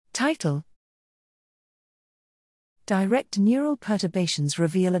Title: Direct neural perturbations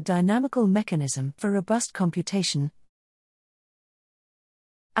reveal a dynamical mechanism for robust computation.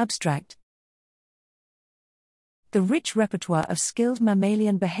 Abstract: The rich repertoire of skilled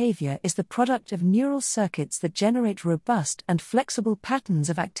mammalian behavior is the product of neural circuits that generate robust and flexible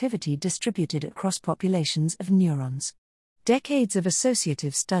patterns of activity distributed across populations of neurons. Decades of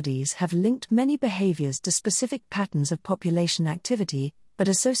associative studies have linked many behaviors to specific patterns of population activity, but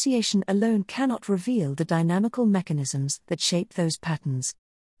association alone cannot reveal the dynamical mechanisms that shape those patterns.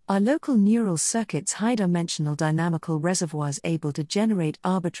 Are local neural circuits high-dimensional dynamical reservoirs able to generate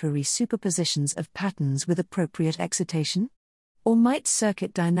arbitrary superpositions of patterns with appropriate excitation? Or might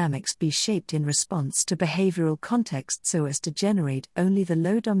circuit dynamics be shaped in response to behavioral context so as to generate only the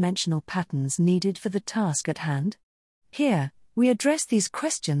low-dimensional patterns needed for the task at hand? Here, we address these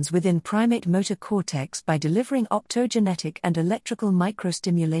questions within primate motor cortex by delivering optogenetic and electrical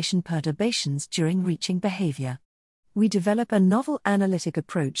microstimulation perturbations during reaching behavior. We develop a novel analytic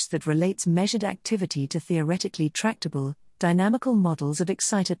approach that relates measured activity to theoretically tractable, dynamical models of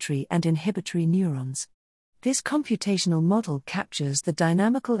excitatory and inhibitory neurons. This computational model captures the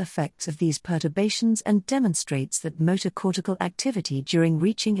dynamical effects of these perturbations and demonstrates that motor cortical activity during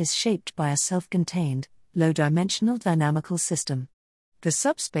reaching is shaped by a self-contained, low-dimensional dynamical system. The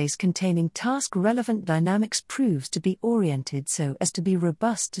subspace containing task-relevant dynamics proves to be oriented so as to be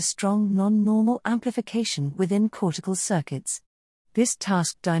robust to strong non-normal amplification within cortical circuits. This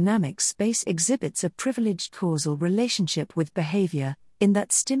task dynamics space exhibits a privileged causal relationship with behavior, in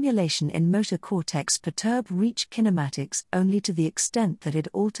that stimulation in motor cortex perturb reach kinematics only to the extent that it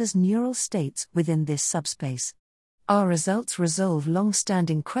alters neural states within this subspace. Our results resolve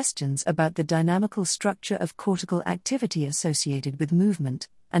long-standing questions about the dynamical structure of cortical activity associated with movement,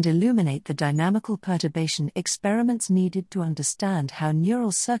 and illuminate the dynamical perturbation experiments needed to understand how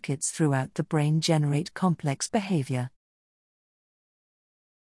neural circuits throughout the brain generate complex behavior.